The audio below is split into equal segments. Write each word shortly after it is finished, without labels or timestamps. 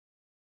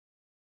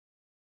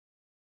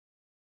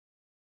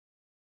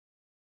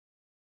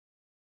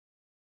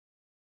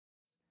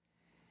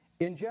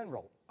In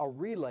general, a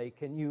relay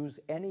can use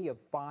any of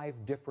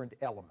 5 different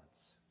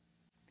elements.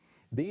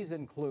 These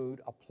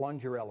include a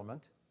plunger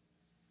element,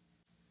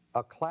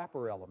 a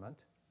clapper element,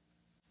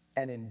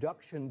 an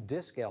induction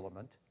disc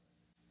element,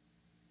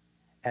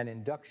 an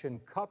induction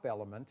cup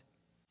element,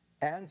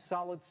 and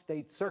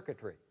solid-state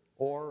circuitry,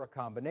 or a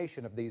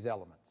combination of these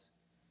elements.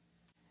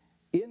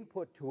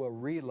 Input to a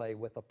relay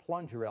with a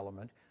plunger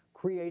element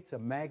creates a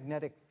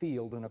magnetic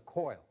field in a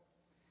coil.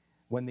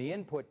 When the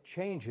input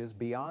changes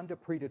beyond a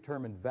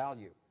predetermined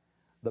value,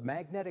 the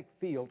magnetic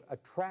field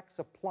attracts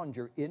a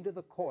plunger into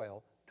the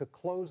coil to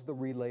close the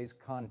relay's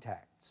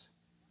contacts.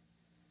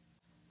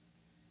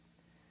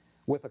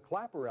 With a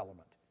clapper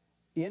element,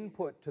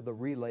 input to the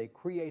relay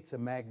creates a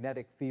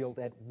magnetic field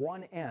at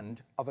one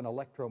end of an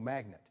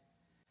electromagnet.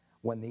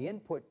 When the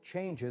input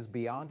changes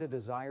beyond a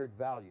desired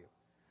value,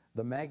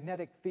 the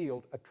magnetic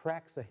field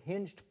attracts a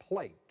hinged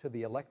plate to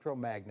the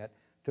electromagnet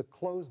to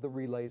close the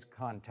relay's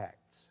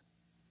contacts.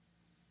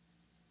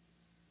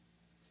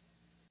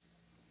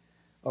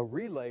 A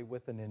relay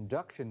with an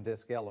induction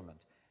disc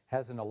element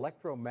has an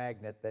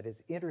electromagnet that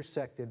is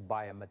intersected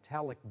by a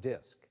metallic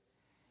disc.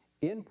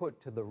 Input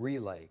to the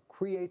relay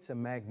creates a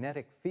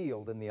magnetic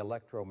field in the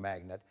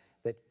electromagnet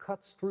that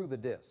cuts through the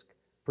disc,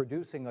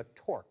 producing a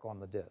torque on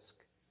the disc.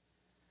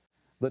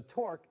 The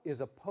torque is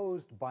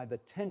opposed by the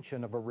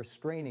tension of a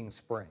restraining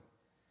spring.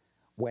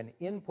 When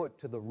input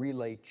to the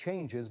relay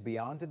changes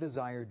beyond a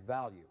desired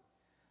value,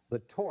 the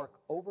torque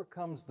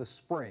overcomes the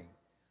spring,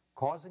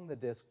 causing the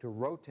disc to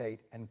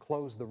rotate and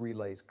close the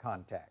relay's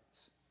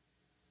contacts.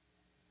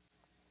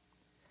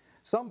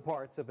 Some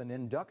parts of an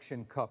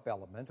induction cup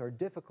element are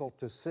difficult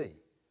to see.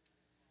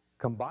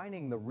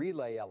 Combining the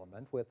relay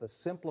element with a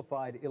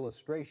simplified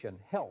illustration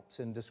helps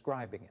in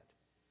describing it.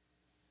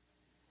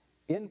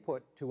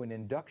 Input to an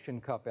induction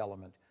cup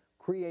element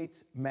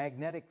creates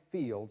magnetic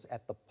fields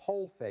at the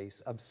pole face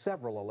of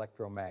several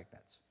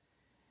electromagnets.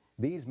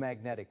 These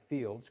magnetic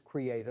fields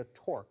create a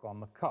torque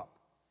on the cup.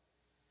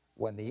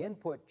 When the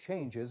input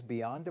changes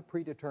beyond a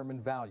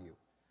predetermined value,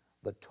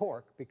 the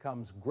torque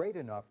becomes great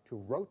enough to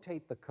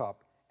rotate the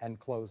cup and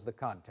close the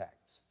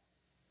contacts.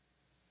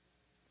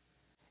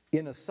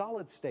 In a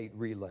solid-state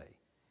relay,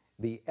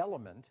 the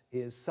element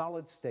is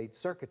solid-state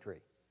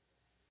circuitry.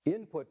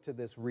 Input to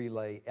this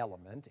relay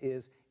element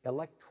is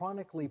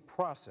electronically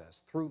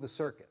processed through the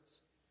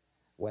circuits.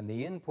 When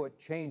the input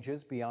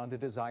changes beyond a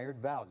desired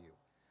value,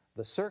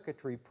 the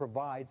circuitry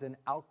provides an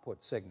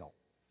output signal.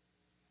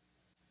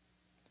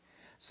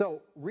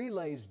 So,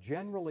 relays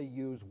generally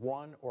use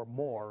one or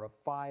more of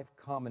 5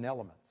 common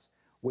elements,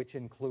 which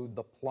include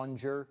the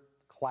plunger,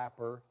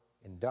 clapper,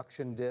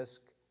 induction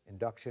disc,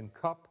 induction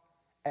cup,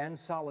 and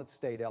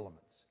solid-state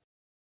elements.